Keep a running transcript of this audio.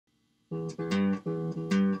Welcome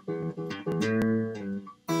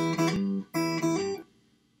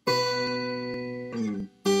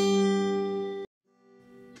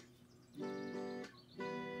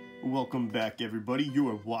back, everybody. You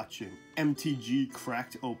are watching MTG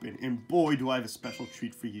Cracked Open, and boy do I have a special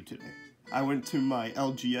treat for you today. I went to my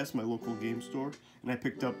LGS, my local game store, and I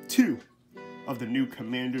picked up 2 of the new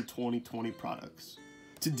Commander 2020 products.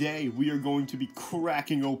 Today we are going to be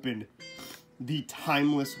cracking open the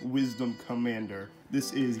Timeless Wisdom Commander.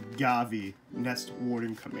 This is Gavi, Nest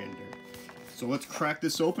Warden Commander. So let's crack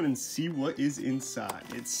this open and see what is inside.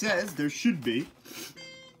 It says there should be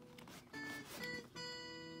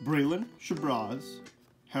Braylon, Shabraz,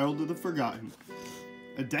 Herald of the Forgotten,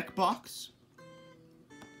 a deck box,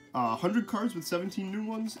 100 cards with 17 new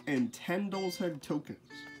ones, and 10 Dole's Head tokens,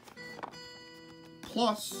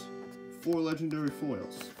 plus 4 legendary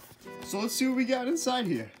foils. So let's see what we got inside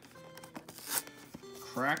here.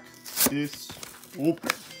 Crack this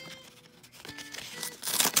open.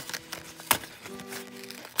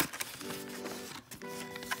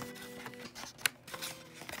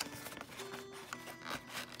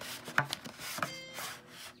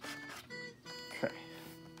 Okay.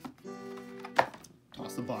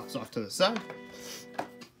 Toss the box off to the side.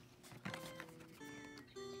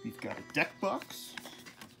 We've got a deck box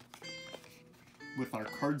with our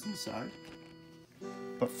cards inside.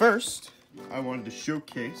 But first, I wanted to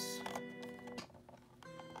showcase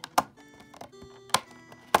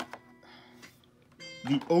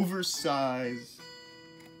the oversized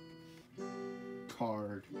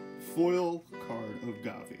card, foil card of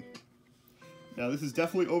Gavi. Now this is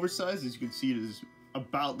definitely oversized. As you can see, it is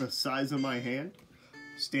about the size of my hand.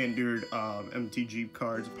 Standard MTG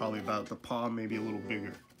cards, probably about the palm, maybe a little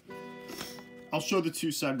bigger. I'll show the 2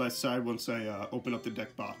 side by side once I open up the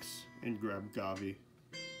deck box and grab Gavi.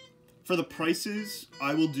 For the prices,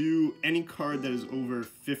 I will do any card that is over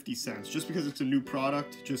 50 cents. Just because it's a new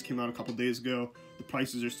product, just came out a couple days ago, the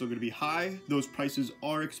prices are still going to be high. Those prices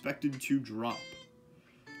are expected to drop.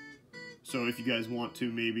 So if you guys want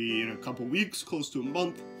to, maybe in a couple weeks, close to a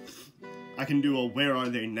month, I can do a where are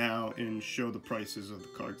they now and show the prices of the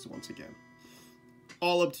cards once again.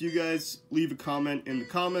 All up to you guys. Leave a comment in the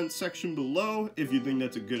comments section below if you think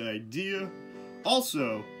that's a good idea.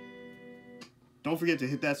 Also, don't forget to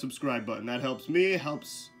hit that subscribe button. That helps me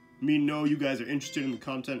know you guys are interested in the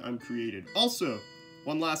content I'm creating. Also,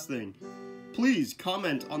 one last thing. Please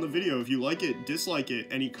comment on the video if you like it, dislike it,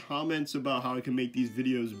 any comments about how I can make these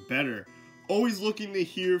videos better. Always looking to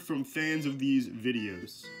hear from fans of these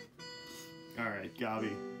videos. Alright,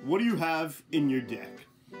 Gavi, what do you have in your deck?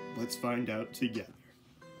 Let's find out together.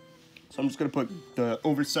 So I'm just going to put the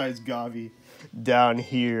oversized Gavi down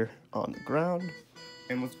here on the ground.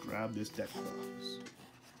 And let's grab this deck box.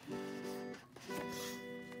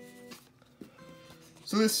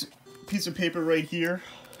 So this piece of paper right here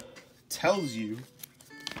tells you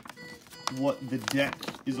what the deck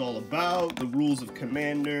is all about, the rules of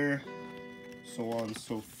Commander, so on and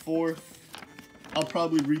so forth. I'll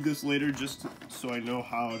probably read this later just so I know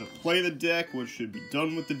how to play the deck, what should be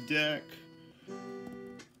done with the deck.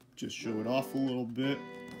 Just show it off a little bit.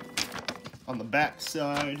 On the back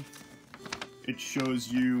side, it shows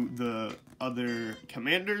you the other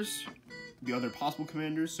commanders, the other possible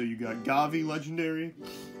commanders. So you got Gavi Legendary,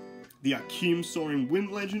 the Akeem Soaring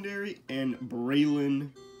Wind Legendary, and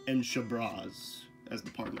Braylon and Shabraz as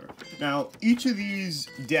the partner. Now, each of these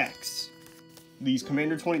decks, these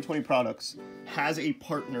Commander 2020 products, has a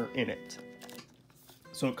partner in it.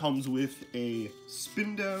 So it comes with a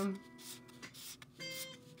spin down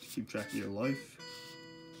to keep track of your life.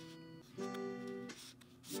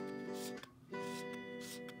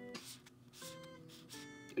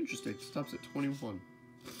 Interesting, stops at 21.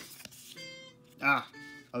 Ah,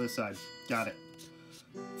 other side, got it.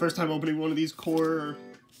 First time opening one of these core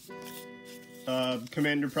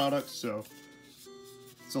Commander products, so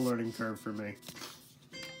it's a learning curve for me.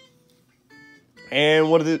 And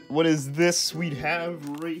what is this we have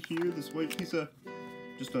right here? This white piece of,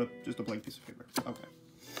 just a blank piece of paper. Okay.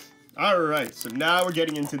 All right, so now we're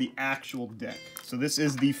getting into the actual deck. So this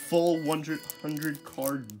is the full 100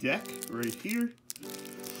 card deck right here.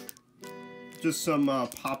 Just some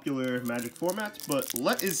popular Magic formats, but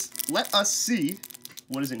let us see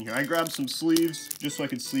what is in here. I grabbed some sleeves just so I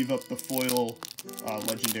could sleeve up the foil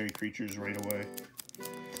legendary creatures right away.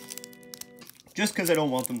 Just because I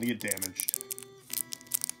don't want them to get damaged.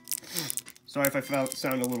 Sorry if I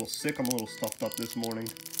sound a little sick. I'm a little stuffed up this morning.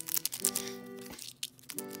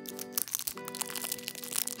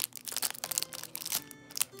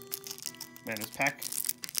 Man, this pack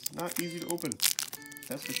is not easy to open.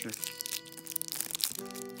 That's for sure.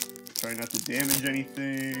 Try not to damage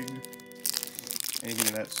anything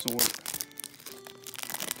of that sort.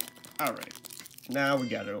 Alright, now we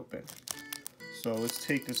got it open. So let's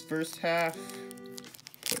take this first half,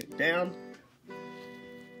 put it down,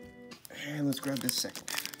 and let's grab this second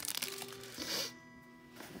half.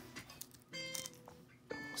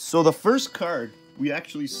 So the first card we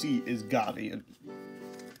actually see is Gavi.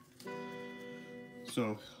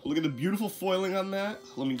 So look at the beautiful foiling on that.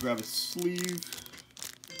 Let me grab a sleeve,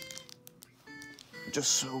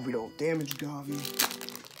 just so we don't damage Gavi.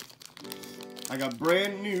 I got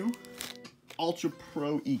brand new Ultra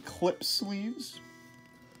Pro Eclipse sleeves.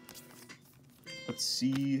 Let's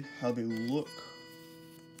see how they look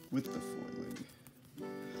with the foiling.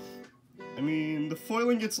 I mean, the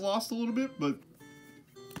foiling gets lost a little bit, but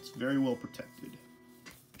it's very well protected.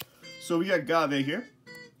 So we got Gavi here,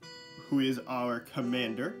 who is our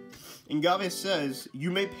commander. And Gavi says,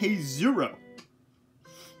 you may pay zero,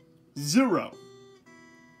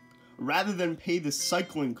 rather than pay the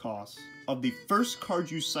cycling costs of the first card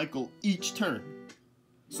you cycle each turn.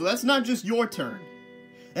 So that's not just your turn.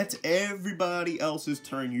 That's everybody else's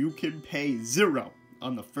turn. You can pay 0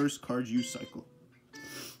 on the first card you cycle.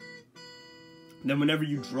 Then whenever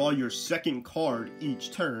you draw your second card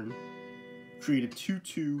each turn, create a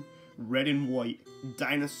 2/2 red and white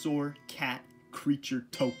dinosaur cat creature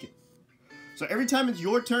token. So every time it's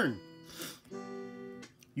your turn,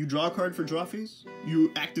 you draw a card for draw phase,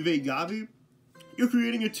 you activate Gavi, you're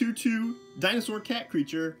creating a 2/2 dinosaur cat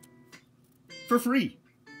creature for free.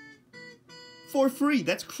 For free,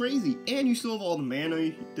 that's crazy. And you still have all the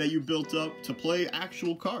mana that you built up to play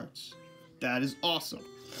actual cards. That is awesome.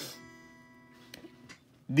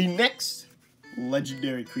 The next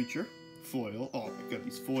legendary creature, foil. Oh my god,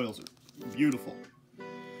 these foils are beautiful.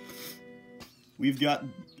 We've got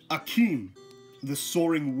Akeem, the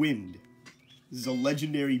Soaring Wind. This is a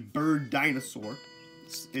legendary bird dinosaur.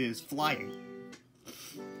 It is flying.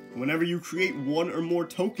 Whenever you create one or more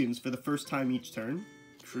tokens for the first time each turn,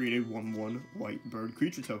 create a 1/1 white bird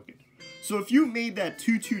creature token. So if you made that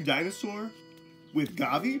 2/2 dinosaur with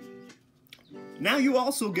Gavi, now you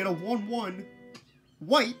also get a 1/1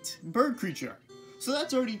 white bird creature. So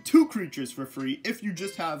that's already 2 creatures for free if you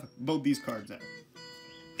just have both these cards out.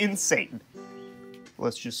 Insane.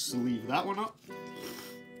 Let's just sleeve that one up.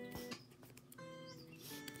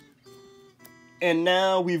 And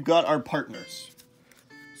now we've got our partners.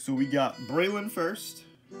 So we got Braylon first.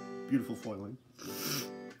 Beautiful foiling.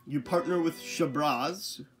 You partner with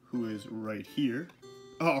Shabraz, who is right here.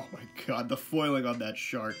 Oh my god, the foiling on that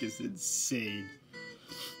shark is insane.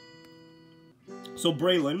 So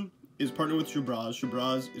Braylon is partnered with Shabraz.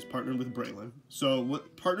 Shabraz is partnered with Braylon. So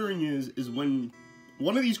what partnering is when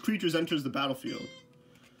one of these creatures enters the battlefield,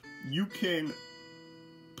 you can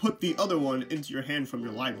put the other one into your hand from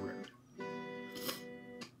your library.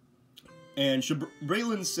 And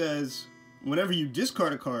Braylon says, whenever you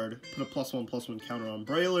discard a card, put a +1/+1 counter on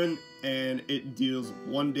Braylon, and it deals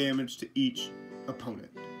 1 damage to each opponent.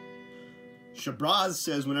 Shabraz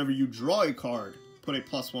says, whenever you draw a card, put a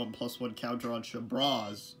 +1/+1 counter on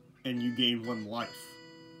Shabraz, and you gain 1 life.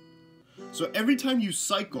 So every time you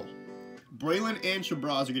cycle, Braylon and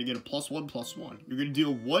Shabraz are going to get a +1/+1. You're going to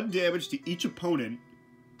deal 1 damage to each opponent,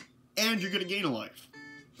 and you're going to gain a life.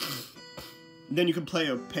 Then you can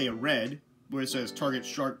pay a red, where it says target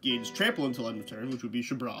shark gains trample until end of turn, which would be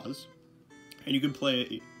Shabraz. And you can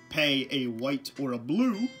pay a white or a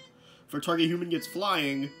blue for target human gets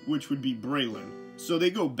flying, which would be Braylon. So they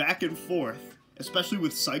go back and forth, especially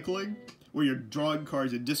with cycling, where you're drawing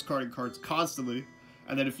cards and discarding cards constantly.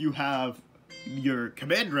 And then if you have your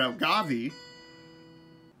commander out, Gavi,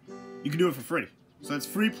 you can do it for free. So that's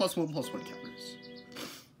free +1/+1 counters.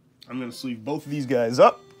 I'm going to sleeve both of these guys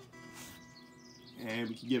up. And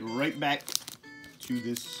we can get right back to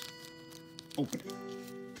this opening.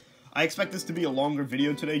 I expect this to be a longer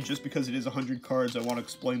video today just because it is 100 cards. I want to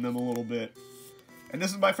explain them a little bit. And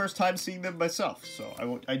this is my first time seeing them myself. So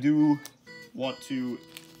I do want to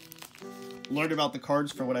learn about the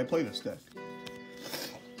cards for when I play this deck.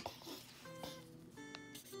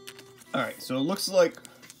 Alright, so it looks like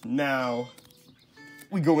now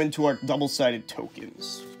we go into our double-sided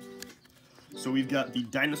tokens. So we've got the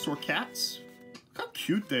dinosaur cats. Look how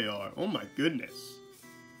cute they are. Oh my goodness.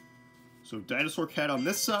 So dinosaur cat on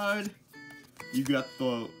this side. You got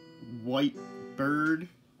the white bird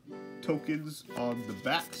tokens on the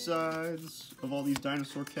back sides of all these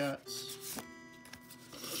dinosaur cats.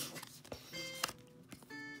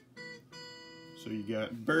 So you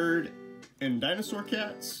got bird and dinosaur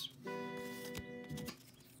cats.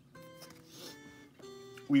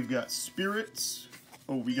 We've got spirits.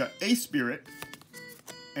 Oh, we got a spirit.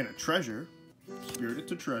 and a treasure. Spirited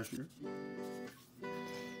to treasure.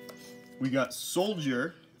 We got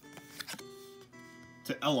soldier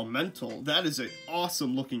to elemental. That is an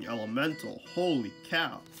awesome looking elemental. Holy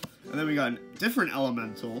cow. And then we got a different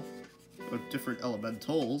elemental, or different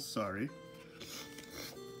elementals, sorry.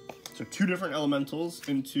 So 2 different elementals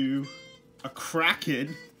into a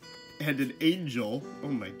kraken and an angel. Oh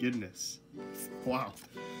my goodness. Wow.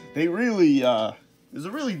 They really, there's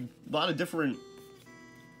a really lot of different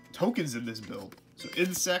tokens in this build. So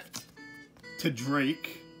insect to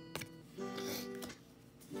Drake.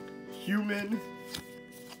 Human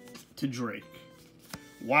to Drake.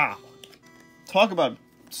 Wow. Talk about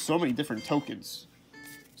so many different tokens.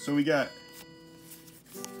 So we got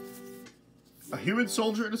a human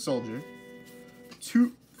soldier and a soldier,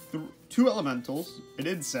 two elementals, an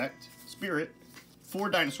insect, spirit, 4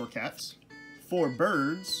 dinosaur cats, 4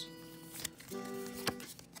 birds,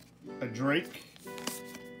 a drake,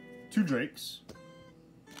 2 drakes,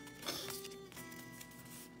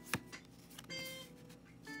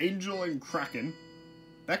 angel and kraken.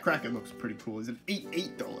 That kraken looks pretty cool. It's an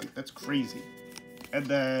 8/8 though, like that's crazy. And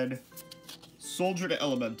then soldier to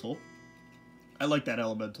elemental. I like that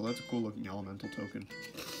elemental. That's a cool looking elemental token.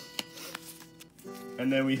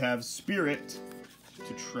 And then we have spirit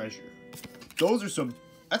to treasure. Those are some,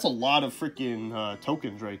 that's a lot of freaking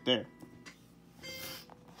tokens right there.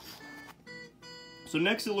 So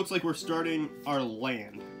next it looks like we're starting our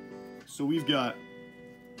land. So we've got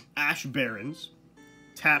Ash Barrens,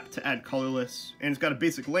 tap to add colorless, and it's got a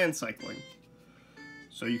basic land cycling.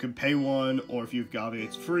 So you can pay 1, or if you have Gavi,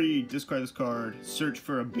 it's free. Discard this card, search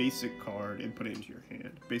for a basic card, and put it into your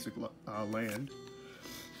hand. Basic land.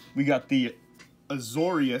 We got the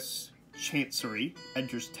Azorius Chancery,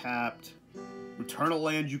 enters tapped. Return a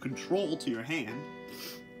land you control to your hand,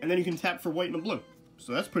 and then you can tap for white and a blue.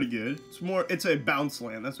 So that's pretty good. It's a bounce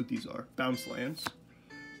land. That's what these are, bounce lands.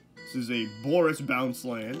 This is a Boris bounce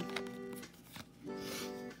land.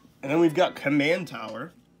 And then we've got Command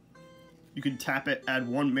Tower. You can tap it, add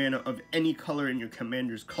 1 mana of any color in your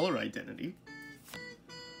commander's color identity.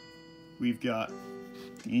 We've got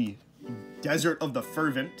the Desert of the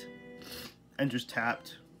Fervent. Enters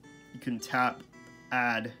tapped. You can tap,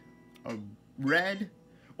 add a red,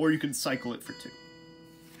 or you can cycle it for 2.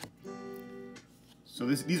 So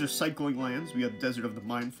these are cycling lands. We have Desert of the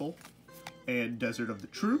Mindful and Desert of the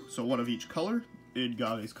True. So 1 of each color in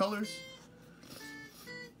Gavi's colors.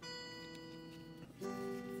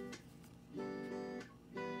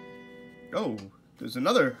 Oh, there's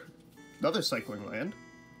another cycling land.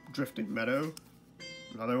 Drifting Meadow.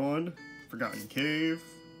 Another one. Forgotten Cave.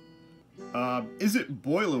 Is it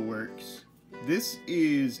Boilerworks? This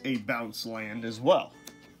is a bounce land as well.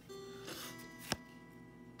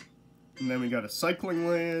 And then we got a cycling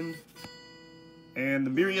land. And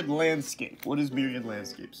the Myriad Landscape. What does Myriad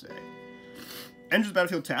Landscape say? Enters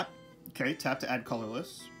battlefield tap. Okay, tap to add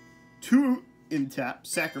colorless. 2 in tap,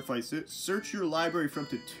 sacrifice it. Search your library for up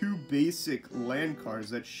to 2 basic land cards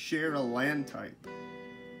that share a land type.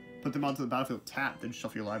 Put them onto the battlefield tap, then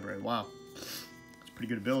shuffle your library. Wow. That's a pretty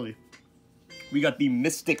good ability. We got the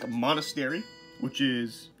Mystic Monastery, which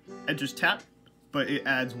is enters tap, but it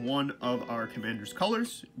adds 1 of our commander's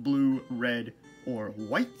colors, blue, red, or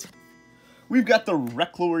white. We've got the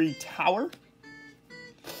Reclory Tower.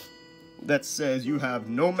 That says you have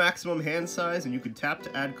no maximum hand size and you can tap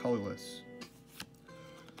to add colorless.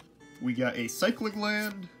 We got a cycling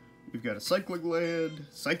land. We've got a cycling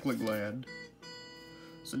land.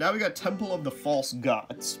 So now we got Temple of the False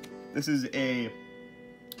Gods. This is a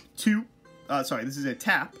this is a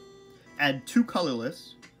tap. Add 2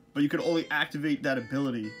 colorless, but you can only activate that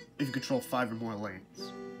ability if you control 5 or more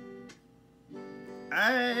lands.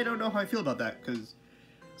 I don't know how I feel about that, because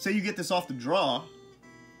say you get this off the draw,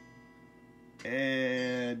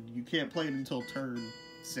 and you can't play it until turn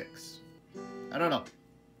 6. I don't know.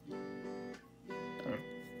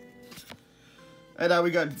 And now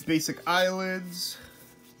we got basic islands,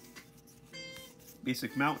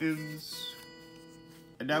 basic mountains,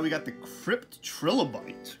 and now we got the Crypt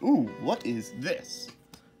Trilobite. Ooh, what is this?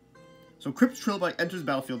 So Crypt Trilobite enters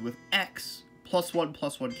battlefield with X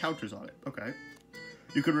 +1/+1 counters on it. Okay.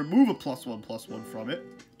 You can remove a +1/+1 from it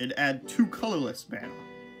and add 2 colorless mana.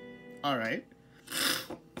 Alright.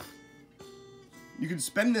 You can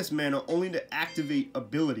spend this mana only to activate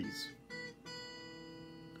abilities.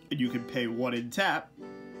 And you can pay 1 in tap,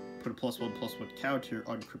 put a +1/+1 counter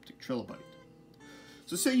on Cryptic Trilobite.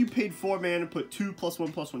 So say you paid 4 mana, put 2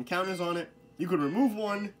 +1/+1 counters on it. You could remove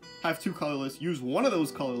 1, have 2 colorless, use 1 of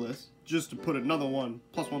those colorless just to put another 1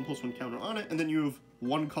 +1/+1 counter on it, and then you have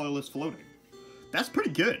 1 colorless floating. That's pretty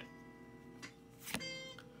good.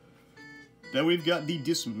 Then we've got the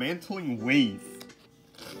Dismantling Wave.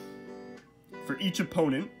 For each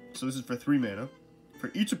opponent, so this is for 3 mana.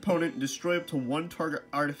 For each opponent, destroy up to 1 target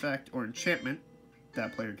artifact or enchantment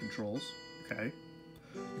that player controls. Okay.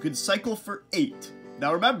 You can cycle for 8.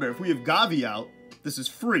 Now remember, if we have Gavi out, this is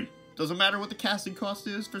free. Doesn't matter what the casting cost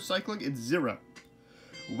is for cycling, it's 0.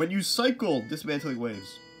 When you cycle Dismantling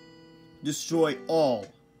Waves, destroy all,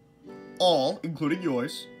 including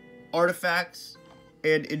yours, artifacts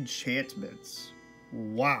and enchantments.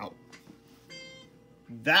 Wow.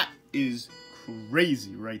 That is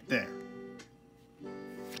crazy right there.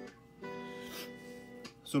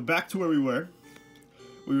 So back to where we were.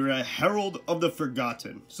 We were at Herald of the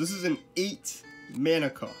Forgotten. So this is an 8 mana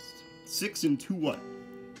cost. 6 and 2/1.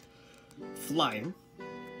 Flying.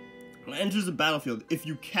 When it enters the battlefield, if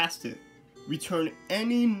you cast it, return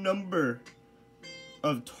any number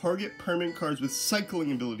of target permanent cards with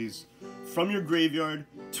cycling abilities from your graveyard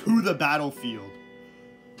to the battlefield.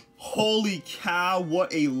 Holy cow,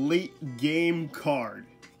 what a late game card.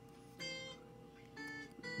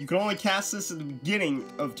 You can only cast this at the beginning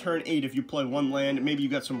of turn 8 if you play 1 land. Maybe you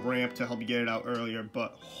got some ramp to help you get it out earlier,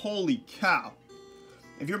 but holy cow.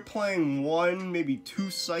 If you're playing 1, maybe 2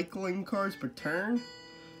 cycling cards per turn,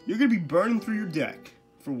 you're going to be burning through your deck,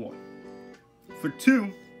 for 1. For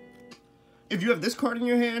 2, if you have this card in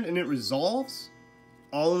your hand and it resolves,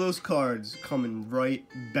 all of those cards coming right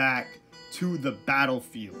back to the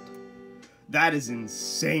battlefield. That is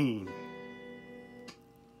insane.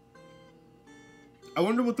 I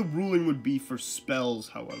wonder what the ruling would be for spells,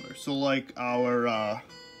 however. So like our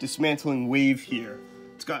Dismantling Wave here,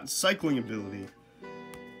 it's got cycling ability.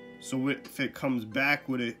 So if it comes back,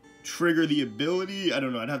 would it trigger the ability? I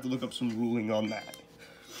don't know, I'd have to look up some ruling on that.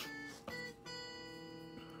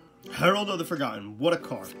 Herald of the Forgotten, what a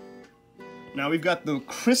card. Now we've got the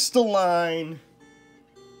Crystalline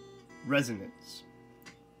Resonance.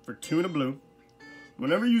 For 2 and a blue,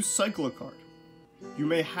 whenever you cycle a card, you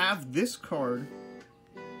may have this card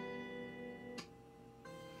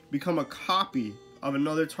become a copy of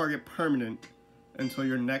another target permanent until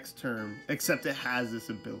your next turn, except it has this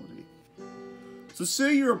ability. So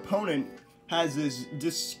say your opponent has this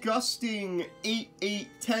disgusting 8/8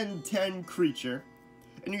 10/10 creature,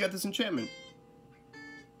 and you got this enchantment.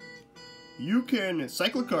 You can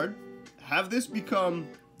cycle a card, have this become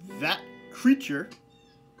that creature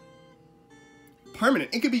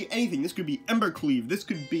permanent. It could be anything. This could be Embercleave. This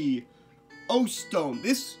could be O Stone.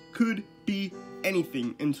 This could be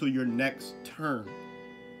anything until your next turn.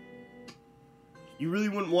 You really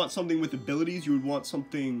wouldn't want something with abilities. You would want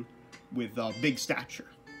something with big stature,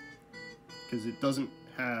 because it doesn't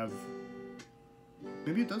have.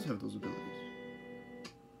 Maybe it does have those abilities.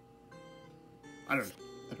 I don't know.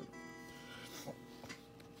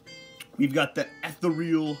 We've got the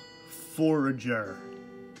Ethereal Forager.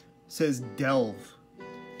 It says Delve.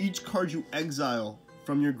 Each card you exile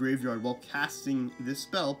from your graveyard while casting this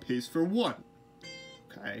spell pays for 1.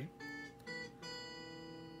 Okay.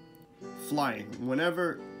 Flying.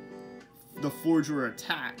 Whenever the Forager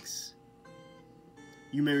attacks,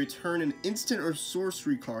 you may return an instant or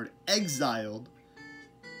sorcery card exiled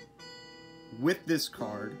with this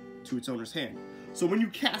card to its owner's hand. So when you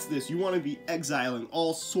cast this, you want to be exiling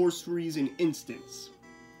all sorceries and instants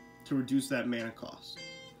to reduce that mana cost.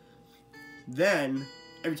 Then,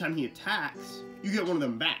 every time he attacks, you get one of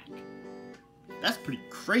them back. That's pretty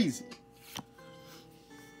crazy.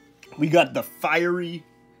 We got the Fiery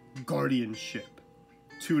Guardianship.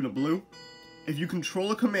 2 and a blue. If you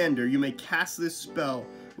control a commander, you may cast this spell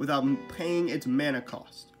without paying its mana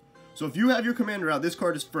cost. So if you have your commander out, this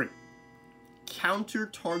card is free. Counter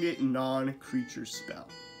target non-creature spell.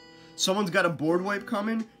 Someone's got a board wipe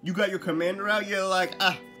coming, you got your commander out, you're like,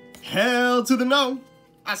 hell to the no.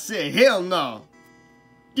 I said, hell no.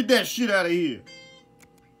 Get that shit out of here.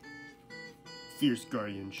 Fierce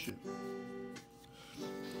Guardianship.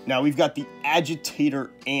 Now we've got the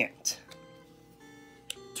Agitator Ant.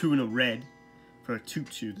 2 and a red for a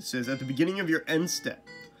 2/2 that says, at the beginning of your end step,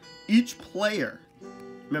 each player,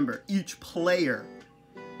 remember, each player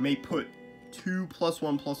may put 2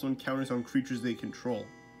 +1/+1 counters on creatures they control.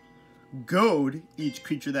 Goad each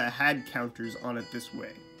creature that had counters on it this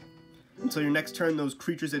way. Until your next turn, those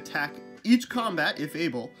creatures attack each combat, if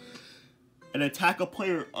able, and attack a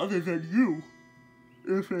player other than you,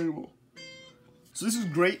 if able. So this is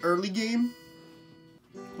great early game,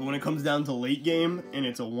 but when it comes down to late game, and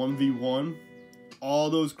it's a 1v1, all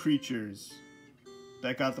those creatures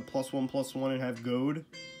that got the +1/+1 and have goad,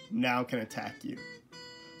 now can attack you.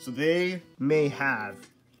 So they may have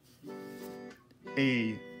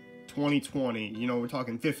a 20/20, you know, we're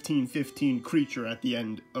talking 15/15 creature at the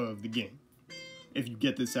end of the game. if you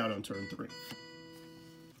get this out on turn 3.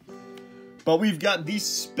 But we've got the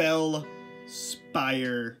Spellpire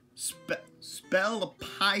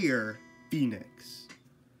Phoenix.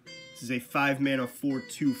 This is a 5-mana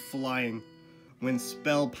 4/2 flying. When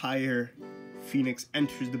Spellpire Phoenix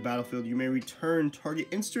enters the battlefield, you may return target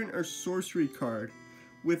instant or sorcery card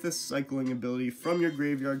with a cycling ability from your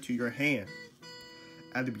graveyard to your hand.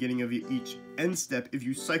 At the beginning of each end step, if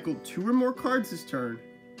you cycle 2 or more cards this turn,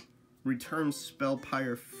 return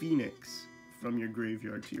Spellpire Phoenix from your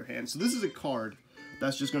graveyard to your hand. So this is a card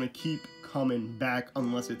that's just going to keep coming back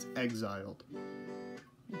unless it's exiled.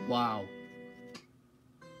 Wow.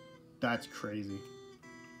 That's crazy.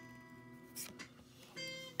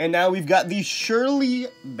 And now we've got the Shirley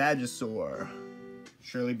Badgesaur.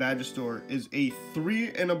 Shirley Badgesaur is a 3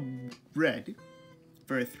 and a red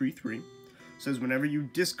for a 3/3. Says whenever you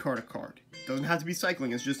discard a card, doesn't have to be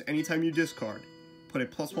cycling, it's just anytime you discard, put a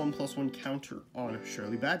 +1/+1 counter on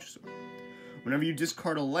Shirley Badgesaur. Whenever you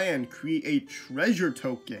discard a land, create a treasure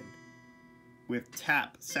token with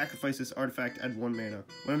tap. Sacrifice this artifact, add 1 mana.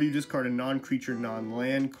 Whenever you discard a non-creature,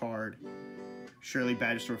 non-land card, Shirley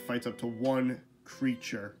Badgesaur fights up to 1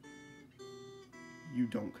 creature you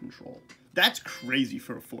don't control. That's crazy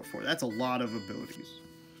for a 4/4. That's a lot of abilities.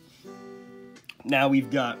 Now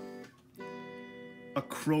we've got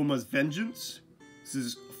Akroma's Vengeance. This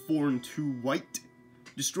is 4 and 2 white.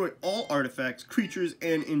 Destroy all artifacts, creatures,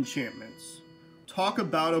 and enchantments. Talk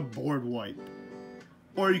about a board wipe.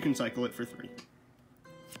 Or you can cycle it for 3.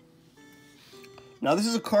 Now this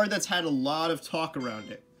is a card that's had a lot of talk around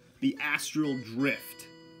it. The Astral Drift.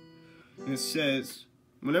 And it says,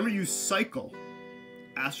 whenever you cycle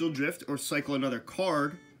Astral Drift or cycle another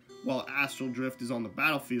card while Astral Drift is on the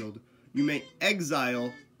battlefield, you may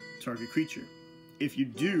exile target creature. If you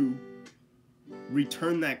do,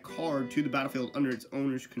 return that card to the battlefield under its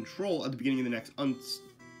owner's control at the beginning of the next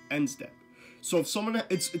end step. So if someone,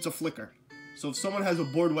 it's a flicker. So if someone has a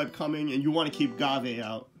board wipe coming and you want to keep Gave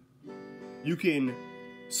out, you can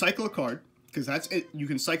cycle a card, because that's it. You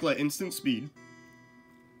can cycle at instant speed.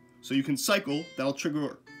 So you can cycle, that'll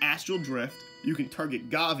trigger Astral Drift. You can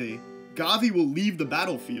target Gave. Gave will leave the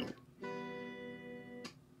battlefield.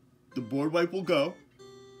 The board wipe will go,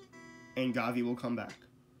 and Gave will come back.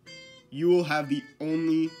 You will have the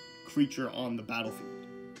only creature on the battlefield.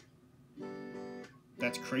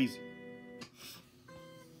 That's crazy.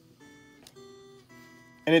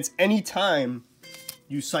 And it's any time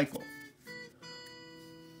you cycle.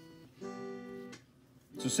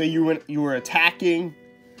 So say you were attacking,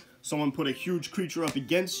 someone put a huge creature up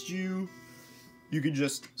against you, you could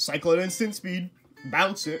just cycle at instant speed,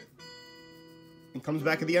 bounce it, and comes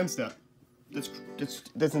back at the end step.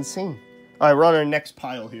 That's insane. Alright, we're on our next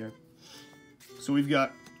pile here. So we've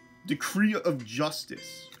got Decree of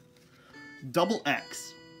Justice. Double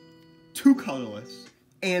X, 2 colorless,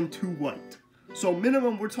 and 2 white. So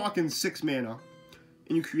minimum, we're talking 6 mana,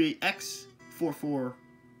 and you create X 4/4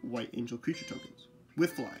 white angel creature tokens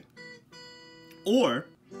with flying. Or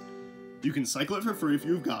you can cycle it for free if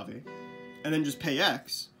you have Gave, and then just pay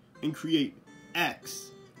X and create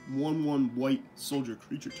X 1/1 white soldier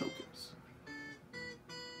creature tokens.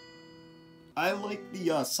 I like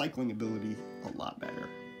the cycling ability a lot better.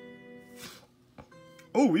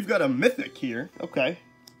 Oh, we've got a mythic here. Okay,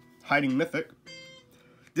 hiding mythic.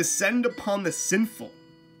 Descend upon the Sinful.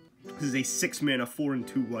 This is a 6 mana 4 and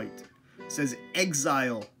 2 white. It says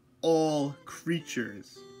exile all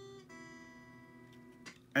creatures.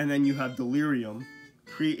 And then you have Delirium.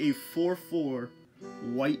 Create a 4/4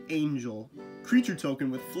 white angel creature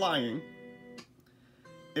token with flying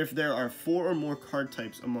if there are 4 or more card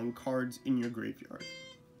types among cards in your graveyard.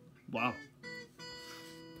 Wow.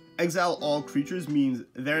 Exile all creatures means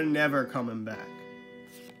they're never coming back.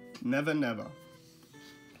 Never, never.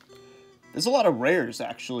 There's a lot of rares,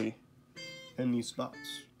 actually, in these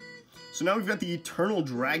spots. So now we've got the Eternal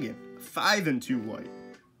Dragon, 5 and 2 white.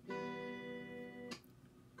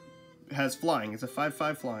 It has flying. It's a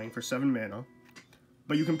 5/5 flying for 7 mana.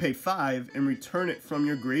 But you can pay 5 and return it from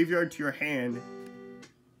your graveyard to your hand,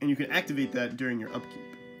 and you can activate that during your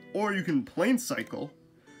upkeep. Or you can plane cycle,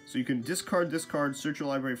 so you can discard, search your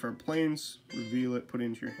library for planes, reveal it, put it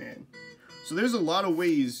into your hand. So there's a lot of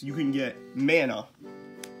ways you can get mana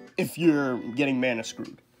if you're getting mana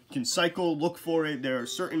screwed. You can cycle, look for it. There are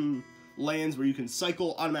certain lands where you can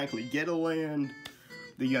cycle, automatically get a land.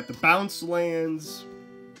 Then you got the bounce lands.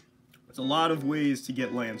 There's a lot of ways to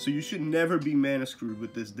get lands, so you should never be mana screwed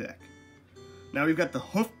with this deck. Now we've got the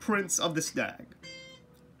Hoofprints of the Stag.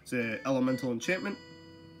 It's an elemental enchantment.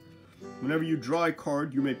 Whenever you draw a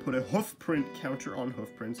card, you may put a Hoofprint counter on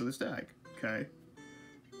Hoofprints of the Stag. Okay.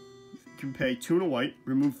 can pay 2 and a white,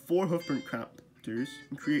 remove 4 hoofprint counters,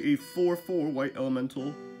 and create a 4/4 white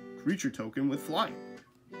elemental creature token with flying.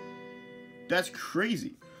 That's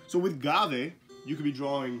crazy. So with Gave, you could be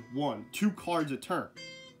drawing 1, 2 cards a turn.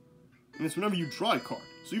 And it's whenever you draw a card.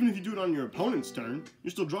 So even if you do it on your opponent's turn,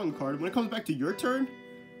 you're still drawing a card. When it comes back to your turn,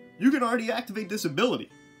 you can already activate this ability.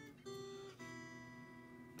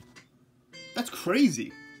 That's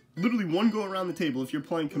crazy. Literally one go around the table. If you're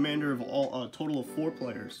playing commander of a total of 4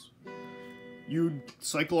 players, you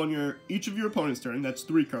cycle on each of your opponent's turn. That's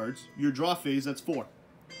 3 cards. Your draw phase, that's 4.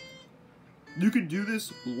 You could do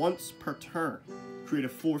this once per turn. Create a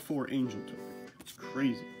 4/4 angel token. It's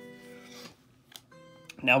crazy.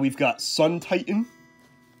 Now we've got Sun Titan.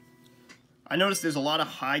 I noticed there's a lot of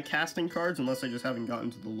high casting cards, unless I just haven't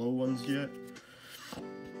gotten to the low ones yet.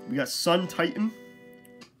 We got Sun Titan,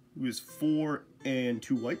 who is 4 and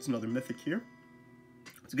 2 whites, another mythic here.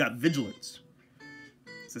 It's got Vigilance.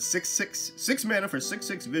 It's a 6 mana for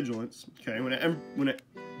 6/6 Vigilance. Okay,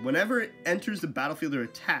 whenever it enters the battlefield or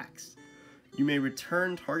attacks, you may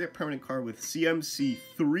return target permanent card with CMC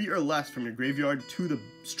 3 or less from your graveyard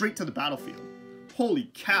straight to the battlefield.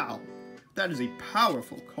 Holy cow, that is a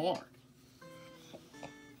powerful card.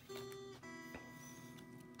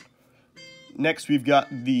 Next, we've got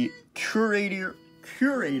the Curator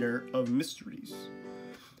of Mysteries.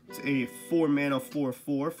 It's a 4 mana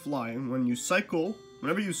 4/4 flying. Whenever you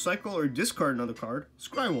cycle or discard another card,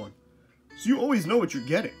 scry 1. So you always know what you're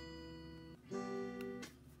getting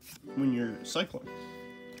when you're cycling.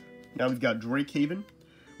 Now we've got Drakehaven.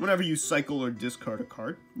 Whenever you cycle or discard a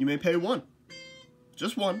card, you may pay 1.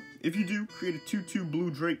 Just 1. If you do, create a 2/2 blue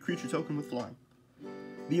Drake creature token with flying.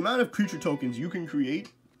 The amount of creature tokens you can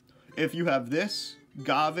create, if you have this,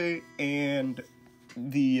 Gave, and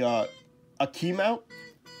the a key mount,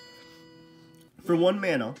 for 1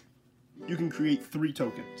 mana, you can create 3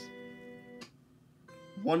 tokens.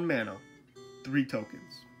 1 mana, 3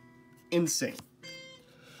 tokens. Insane.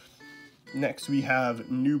 Next, we have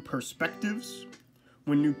New Perspectives.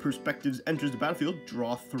 When New Perspectives enters the battlefield,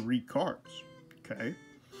 draw 3 cards. Okay.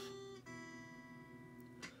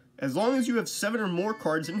 As long as you have 7 or more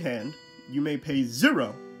cards in hand, you may pay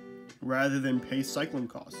 0 rather than pay cycling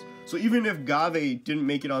costs. So even if Gave didn't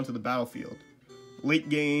make it onto the battlefield, late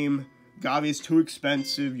game, Gave is too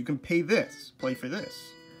expensive, you can pay this, play for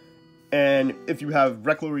this. And if you have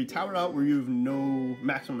Recklary Tower out where you have no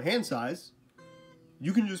maximum hand size,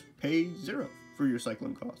 you can just pay 0 for your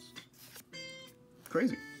cycling costs.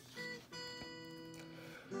 Crazy.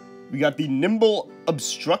 We got the Nimble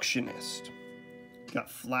Obstructionist. Got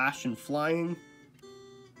Flash and Flying.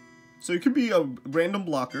 So it could be a random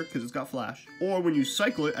blocker, because it's got Flash. Or when you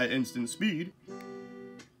cycle it at instant speed,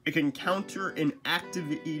 it can counter an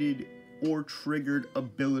activated or triggered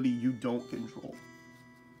ability you don't control.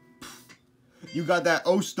 You got that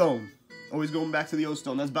O-Stone. Always going back to the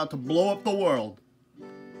O-Stone. That's about to blow up the world.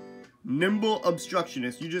 Nimble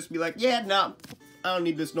Obstructionist. You just be like, yeah, no, I don't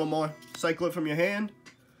need this no more. Cycle it from your hand.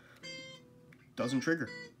 Doesn't trigger.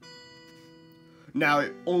 Now,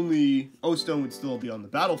 O-Stone would still be on the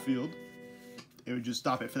battlefield. It would just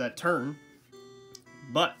stop it for that turn.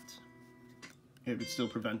 But it would still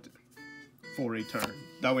prevent it for a turn.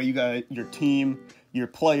 That way you got your team, your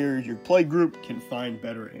players, your play group can find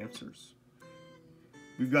better answers.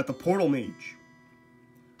 We've got the Portal Mage.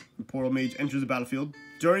 The Portal Mage enters the battlefield.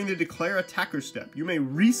 During the Declare Attacker step, you may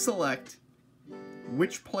reselect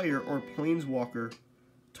which player or planeswalker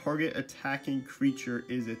target attacking creature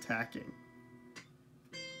is attacking.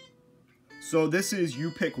 So this is,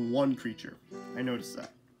 you pick 1 creature. I noticed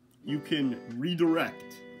that. You can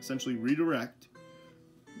essentially redirect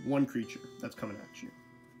 1 creature that's coming at you.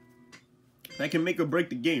 That can make or break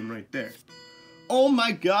the game right there. Oh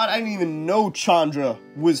my god, I didn't even know Chandra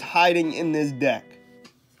was hiding in this deck.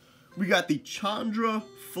 We got the Chandra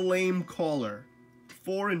Flame Caller.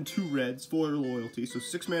 4 and 2 reds, 4 loyalty, so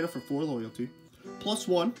 6 mana for 4 loyalty.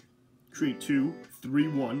 +1, create 2,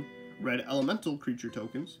 3/1 red elemental creature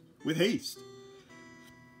tokens with haste.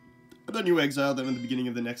 And then you exile them at the beginning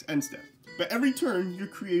of the next end step. But every turn, you're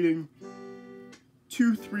creating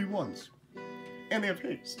 2 3/1s. And they have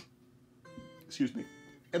haste. Excuse me.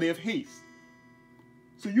 And they have haste.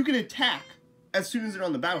 So you can attack as soon as they're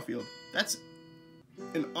on the battlefield. That's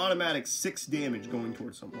an automatic 6 damage going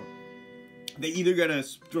towards someone. They either gotta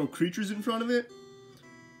throw creatures in front of it,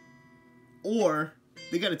 or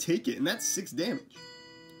they gotta take it, and that's 6 damage.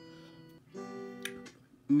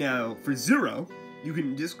 Now, for 0, you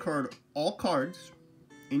can discard all cards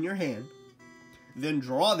in your hand, then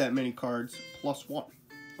draw that many cards +1.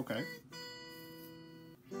 Okay?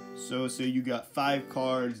 So, say you got 5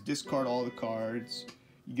 cards, discard all the cards.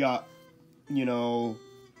 You got you know,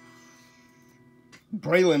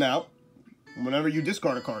 Braylon out whenever you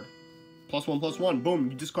discard a card. +1/+1. Boom,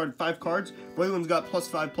 you discarded 5 cards. Braylon's got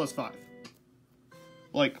 +5/+5.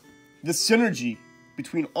 Like, the synergy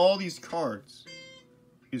between all these cards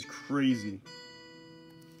is crazy.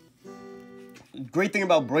 The great thing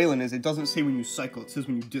about Braylon is it doesn't say when you cycle, it says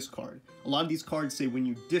when you discard. A lot of these cards say when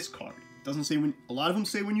you discard. It doesn't say when, a lot of them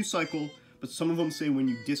say when you cycle, but some of them say when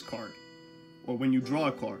you discard, or when you draw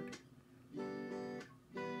a card.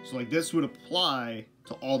 So like this would apply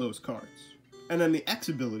to all those cards. And then the X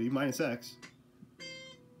ability, -X,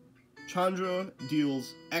 Chandra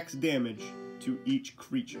deals X damage to each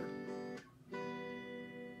creature.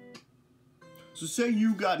 So say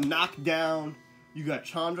you got knocked down, you got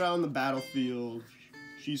Chandra on the battlefield,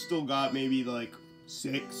 she's still got maybe like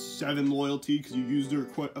 6, 7 loyalty because you used her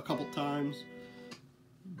a couple times,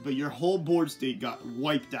 but your whole board state got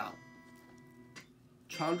wiped out.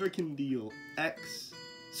 Chandra can deal X,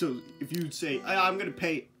 so if you say, I'm going to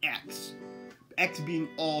pay X, X being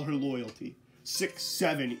all her loyalty, 6,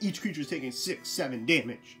 7, each creature's taking 6, 7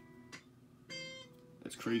 damage.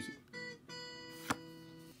 That's crazy.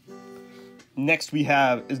 Next we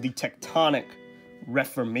have is the Tectonic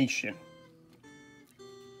Reformation.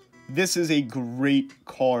 This is a great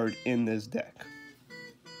card in this deck.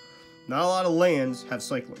 Not a lot of lands have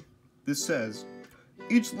cycling. This says,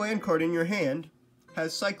 each land card in your hand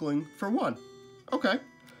has cycling for 1. Okay.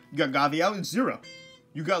 You got Gavi out, it's 0.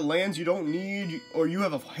 You got lands you don't need, or you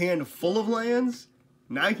have a hand full of lands,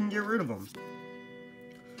 now you can get rid of them.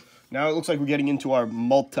 Now it looks like we're getting into our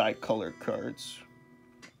multicolored cards.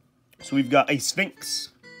 So we've got a Sphinx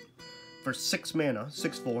for 6 mana,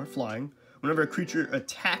 6/4, flying. Whenever a creature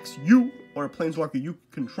attacks you or a planeswalker you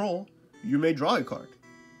control, you may draw a card.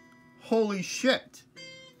 Holy shit.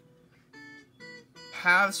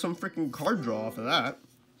 Have some freaking card draw off of that.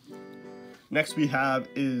 Next we have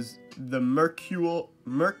is the Mercurial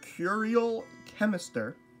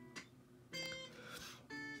Chemister.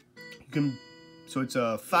 So it's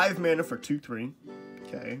a 5 mana for 2/3.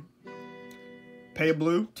 Okay. Pay a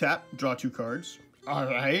blue, tap, draw 2 cards.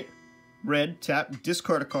 Alright. Red, tap,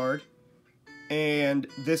 discard a card. And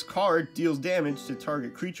this card deals damage to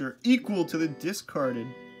target creature equal to the discarded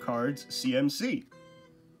card's CMC.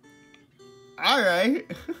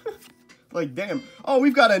 Alright. Like, damn. Oh,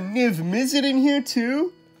 we've got a Niv Mizzet in here,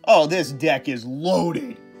 too? Oh, this deck is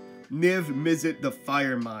loaded. Niv Mizzet the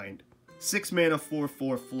Firemind. 6 mana,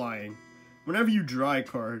 4/4, flying. Whenever you draw a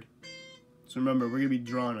card, so remember, we're going to be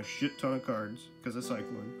drawing a shit ton of cards because of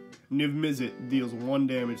cycling. Niv Mizzet deals 1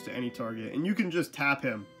 damage to any target, and you can just tap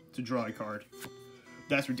him to draw a card.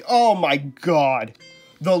 That's ridiculous. Oh my god!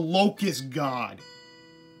 The Locust God.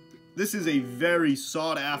 This is a very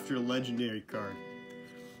sought-after legendary card.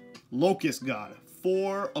 Locust God.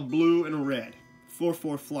 4, a blue, and a red.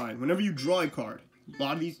 4/4 flying. Whenever you draw a card, a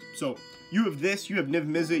lot of these... So, you have this, you have Niv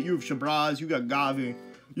Mizzet, you have Shabraz, you got Gavi.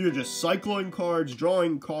 You're just cycling cards,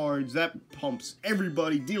 drawing cards, that pumps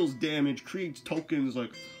everybody, deals damage, creates tokens,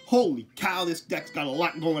 like, holy cow, this deck's got a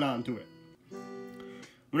lot going on to it.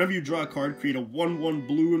 Whenever you draw a card, create a 1/1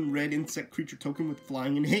 blue and red insect creature token with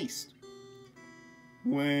flying and haste.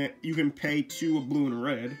 When you can pay 2 a blue and a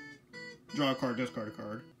red, draw a card, discard a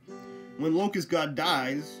card. When Locust God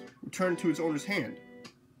dies, return it to its owner's hand.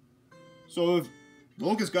 So if the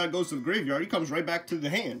Locust God goes to the graveyard, he comes right back to the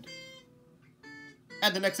hand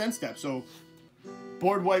at the next end step. So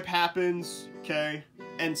board wipe happens, okay,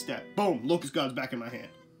 end step, boom, Locust God's back in my hand.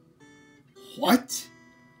 What?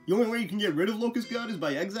 The only way you can get rid of Locust God is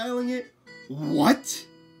by exiling it? What?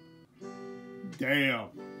 Damn.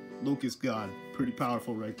 Locust God, pretty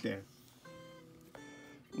powerful right there.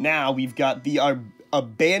 Now we've got the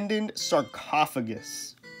Abandoned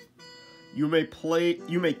Sarcophagus. You may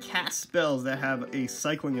cast spells that have a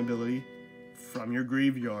cycling ability from your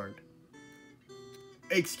graveyard.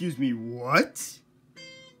 Excuse me, what?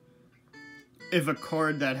 If a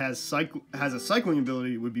card that has a cycling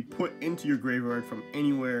ability would be put into your graveyard from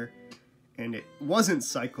anywhere and it wasn't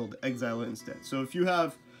cycled, exile it instead. So if you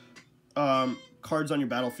have cards on your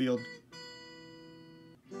battlefield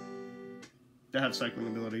that have cycling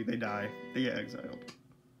ability, they die, they get exiled.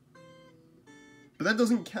 But that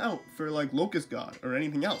doesn't count for like Locust God or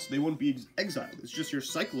anything else. They wouldn't be exiled. It's just your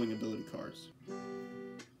cycling ability cards.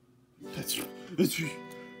 That's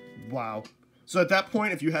wow. So at that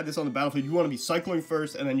point, if you had this on the battlefield, you want to be cycling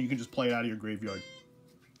first, and then you can just play it out of your graveyard.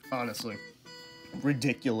 Honestly.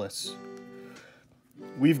 Ridiculous.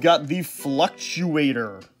 We've got the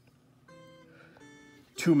Fluctuator.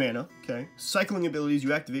 2 mana, okay. Cycling abilities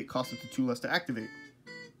you activate cost up to 2 less to activate.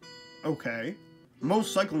 Okay.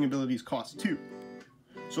 Most cycling abilities cost 2.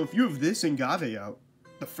 So if you have this and Gave out,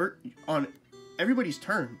 on everybody's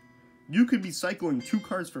turn, you could be cycling 2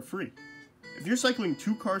 cards for free. If you're cycling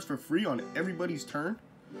 2 cards for free on everybody's turn,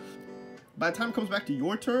 by the time it comes back to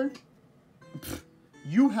your turn,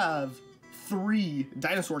 you have 3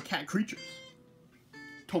 dinosaur cat creatures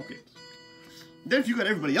tokens. Then if you got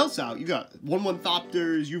everybody else out, you got 1/1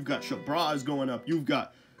 Thopters, you've got Shabraz going up, you've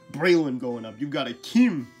got Braylon going up, you've got a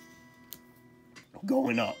Kim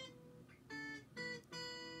going up.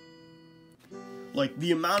 Like,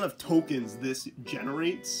 the amount of tokens this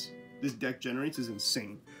deck generates is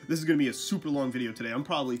insane. This is going to be a super long video today. I'm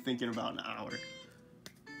probably thinking about an hour.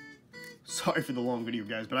 Sorry for the long video,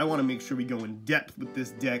 guys, but I want to make sure we go in depth with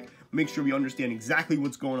this deck, make sure we understand exactly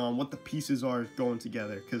what's going on, what the pieces are going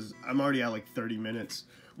together, because I'm already at like 30 minutes.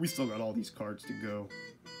 We still got all these cards to go.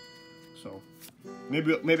 So,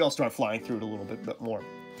 maybe I'll start flying through it a little bit more.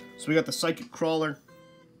 So we got the Psychic Crawler,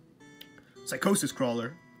 Psychosis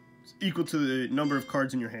Crawler. It's equal to the number of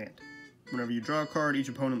cards in your hand. Whenever you draw a card, each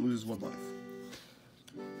opponent loses 1 life.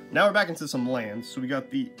 Now we're back into some lands. So we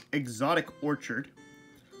got the Exotic Orchard.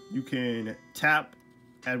 You can tap,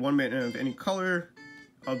 add 1 mana of any color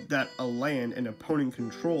of that a land an opponent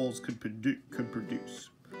controls could produce.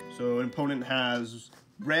 So an opponent has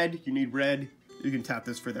red, you need red, you can tap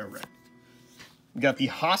this for their red. We got the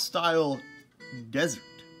Hostile Desert.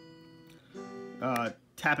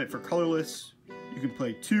 Tap it for colorless. You can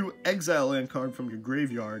play 2 exile land card from your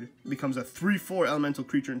graveyard. It becomes a 3/4 elemental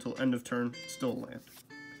creature until end of turn. It's still a land.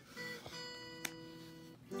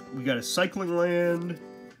 We got a cycling land.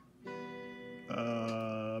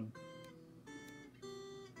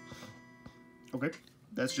 Okay,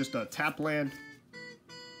 that's just a tap land.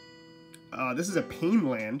 This is a pain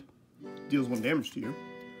land. Deals 1 damage to you.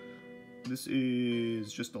 This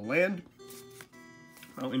is just a land.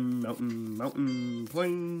 Mountain,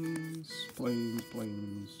 plains.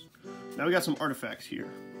 Now we got some artifacts here.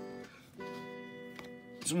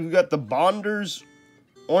 So we've got the Bonder's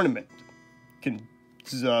Ornament.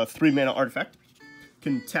 This is a 3 mana artifact.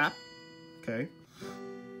 Can tap, okay.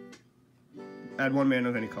 Add 1 mana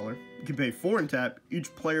of any color. You can pay 4 and tap.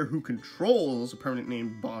 Each player who controls a permanent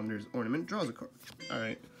named Bonder's Ornament draws a card.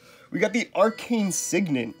 Alright. We got the Arcane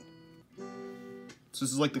Signet. So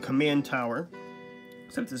this is like the command tower,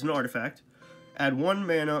 except it's an artifact. Add 1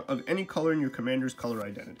 mana of any color in your commander's color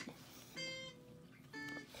identity.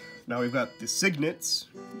 Now we've got the signets.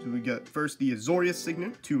 So we got first the Azorius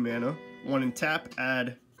Signet, 2 mana. 1 and tap,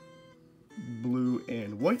 add blue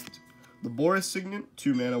and white. The Boris Signet,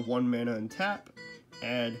 2 mana, 1 mana and tap,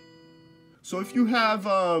 add. So if you have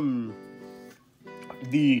the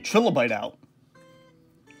Trilobite out,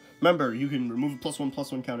 remember, you can remove a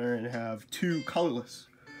 +1/+1 counter and have 2 colorless.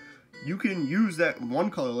 You can use that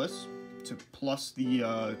 1 colorless to plus the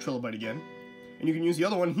Trilobite again, and you can use the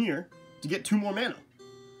other one here to get 2 more mana.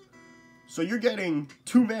 So you're getting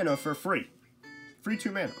 2 mana for free. Free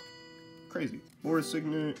 2 mana. Crazy. Boris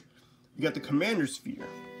Signet. You got the Commander Sphere.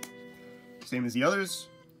 Same as the others.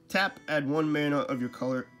 Tap, add 1 mana of your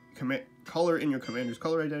color in your commander's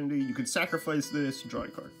color identity. You can sacrifice this, draw a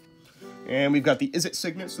card. And we've got the Izzet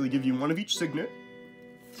Signet, so they give you 1 of each signet.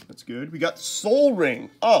 That's good. We got Soul Ring.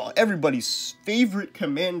 Oh, everybody's favorite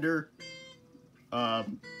commander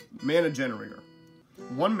mana generator.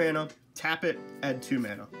 1 mana, tap it, add 2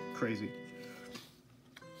 mana. Crazy.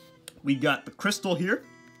 We got the Crystal here,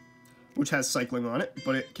 which has cycling on it,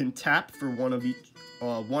 but it can tap for 1 of each,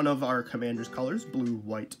 1 of our commander's colors, blue,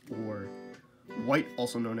 white, or white,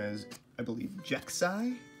 also known as, I believe,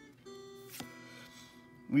 Jexai.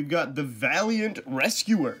 We've got the Valiant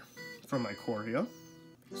Rescuer from Ikoria.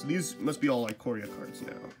 So these must be all Ikoria cards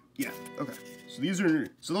now. Yeah, okay. So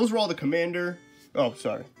those are all the commander. Oh,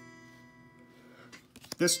 sorry.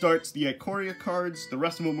 This starts the Ikoria cards. The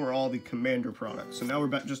rest of them are all the commander products. So now we're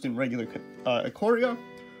back just in regular Ikoria.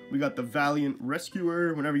 We got the Valiant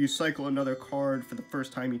Rescuer. Whenever you cycle another card for the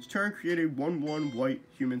first time each turn, create a 1/1 white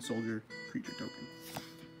human soldier creature token.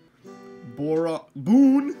 Boon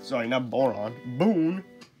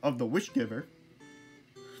of the Wish Giver.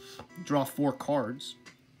 Draw 4 cards.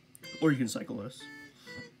 Or you can cycle this.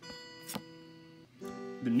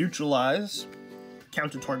 The Neutralize.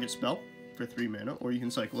 Counter target spell for 3 mana, or you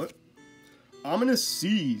can cycle it. Ominous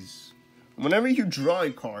Seas. Whenever you draw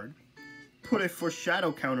a card, put a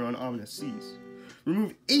Foreshadow counter on Ominous Seas.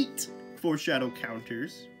 Remove 8 Foreshadow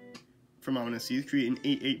counters from Ominous Seas. Create an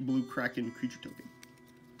 8/8 blue Kraken creature token.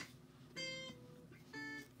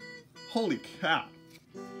 Holy cow.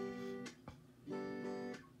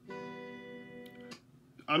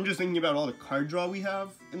 I'm just thinking about all the card draw we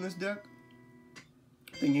have in this deck.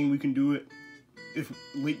 Thinking we can do it if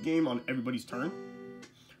late game on everybody's turn.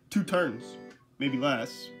 2 turns, maybe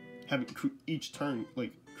less. Have each turn,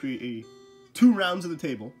 like, create 2 rounds of the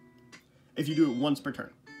table if you do it once per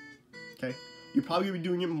turn. Okay? You're probably going to be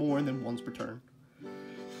doing it more than once per turn.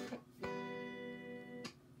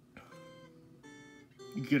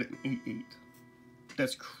 You get an 8/8.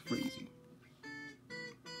 That's crazy.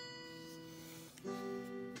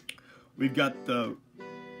 We've got the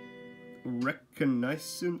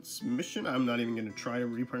Reconnaissance Mission. I'm not even going to try to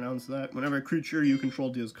repronounce that. Whenever a creature you control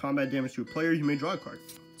deals combat damage to a player, you may draw a card.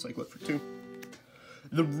 Cycle it for 2.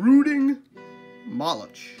 The Rooting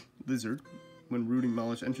Moloch Lizard. When Rooting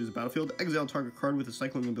Moloch enters the battlefield, exile target card with a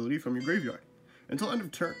cycling ability from your graveyard. Until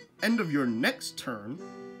end of your next turn,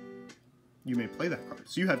 you may play that card.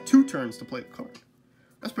 So you have 2 turns to play the card.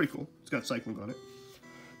 That's pretty cool. It's got cycling on it.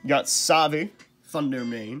 You got Save,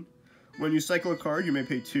 Thundermane. When you cycle a card, you may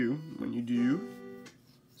pay 2. When you do,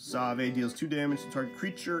 Save deals 2 damage to target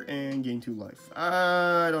creature and gain 2 life.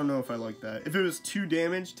 I don't know if I like that. If it was 2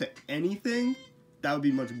 damage to anything, that would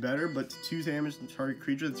be much better, but 2 damage to target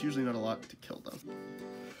creature, that's usually not a lot to kill them.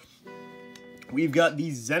 We've got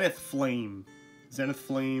the Zenith Flame. Zenith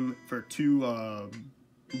Flame for 2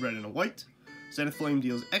 red and a white. Zenith Flame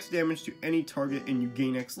deals X damage to any target and you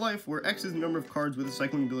gain X life, where X is the number of cards with a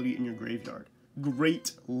cycling ability in your graveyard.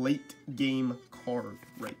 Great late game card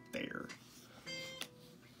right there.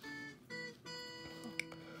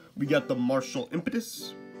 We got the Martial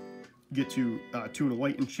Impetus. You get to 2 and a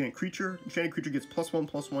white enchant creature. Enchanted creature gets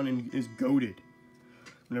 +1/+1 and is goaded.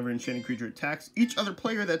 Whenever an enchanted creature attacks, each other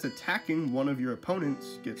player that's attacking one of your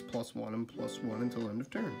opponents gets +1 and +1 until end of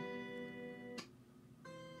turn.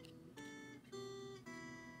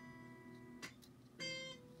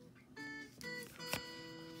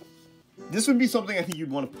 This would be something I think you'd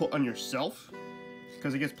want to put on yourself,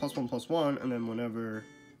 because it gets +1/+1, and then whenever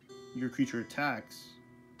your creature attacks,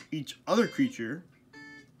 each other creature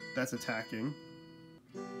that's attacking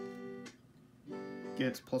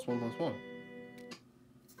gets +1/+1.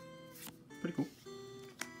 Pretty cool.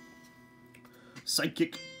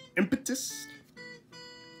 Psychic Impetus.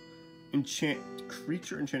 Enchanted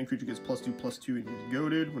creature gets +2/+2 and is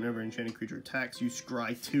goaded. Whenever enchanted creature attacks, you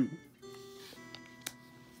scry 2.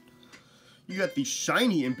 You got the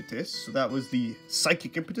Shiny Impetus, so that was the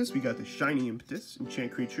Psychic Impetus. We got the Shiny Impetus.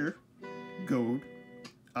 Enchant creature, goad.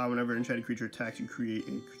 Whenever an enchanted creature attacks, you create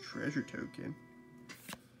a treasure token.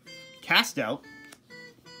 Cast Out.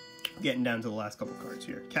 Getting down to the last couple cards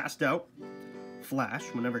here. Cast Out. Flash.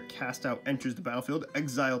 Whenever Cast Out enters the battlefield,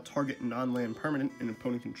 exile target non-land permanent an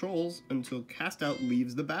opponent controls until Cast Out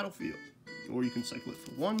leaves the battlefield. Or you can cycle it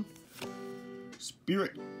for 1.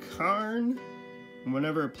 Spirit Karn.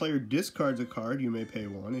 Whenever a player discards a card, you may pay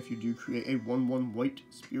 1. If you do, create a 1/1 white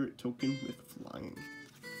spirit token with flying.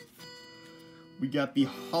 We got the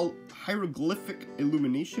Hieroglyphic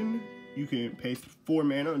Illumination. You can pay 4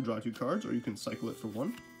 mana and draw 2 cards, or you can cycle it for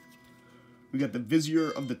 1. We got the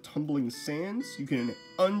Vizier of the Tumbling Sands. You can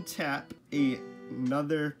untap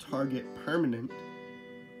another target permanent,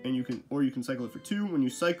 and you can cycle it for 2. When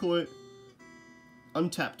you cycle it,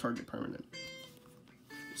 untap target permanent.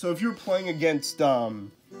 So if you're playing against the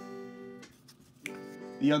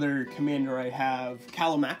other commander I have,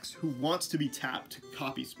 Calamax, who wants to be tapped to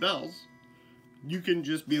copy spells, you can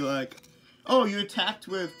just be like, oh, you attacked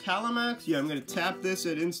with Calamax? Yeah, I'm going to tap this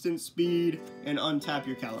at instant speed and untap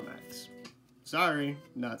your Calamax. Sorry,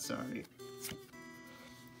 not sorry.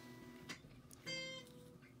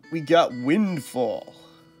 We got Windfall.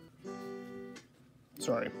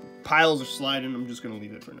 Sorry, piles are sliding, I'm just going to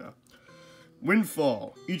leave it for now.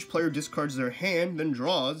 Windfall. Each player discards their hand, then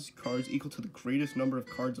draws cards equal to the greatest number of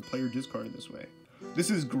cards a player discarded this way.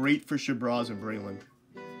 This is great for Shabraz and Braylon.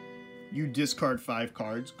 You discard 5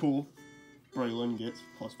 cards, cool. Braylon gets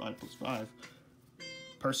 +5/+5.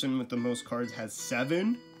 Person with the most cards has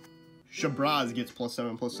 7. Shabraz gets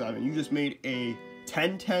 +7/+7. You just made a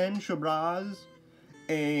 10/10 Shabraz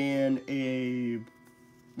and a,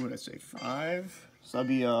 what did I say, 5? So that'd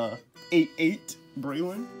be 8/8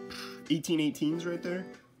 Braylon. 18/18s right there.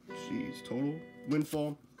 Jeez, total.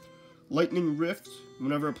 Windfall. Lightning Rift.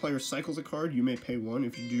 Whenever a player cycles a card, you may pay 1.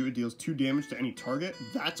 If you do, it deals 2 damage to any target.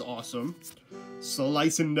 That's awesome.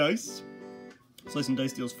 Slice and Dice. Slice and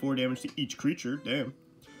Dice deals 4 damage to each creature. Damn.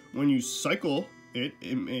 When you cycle it,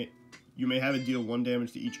 you may have it deal 1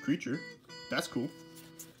 damage to each creature. That's cool.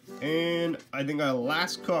 And I think our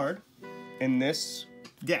last card in this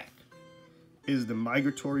deck is the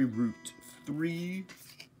Migratory Route. 3.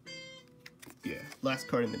 Yeah, last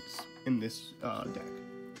card in this deck.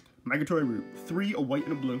 Migratory Route. 3, a white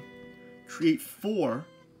and a blue. Create 4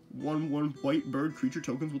 1/1 white bird creature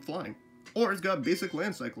tokens with flying. Or it's got basic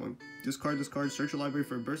land cycling. Discard this card, search your library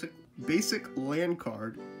for a basic land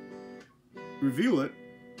card, reveal it,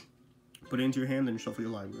 put it into your hand, then shuffle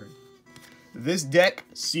your library. This deck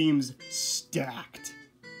seems stacked.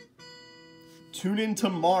 Tune in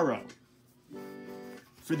tomorrow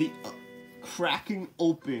for the cracking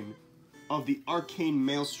open of the Arcane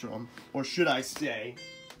Maelstrom, or should I say,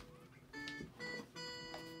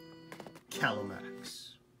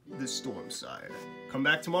 Calamax, the Stormside. Come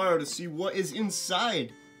back tomorrow to see what is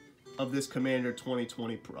inside of this Commander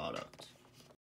 2020 product.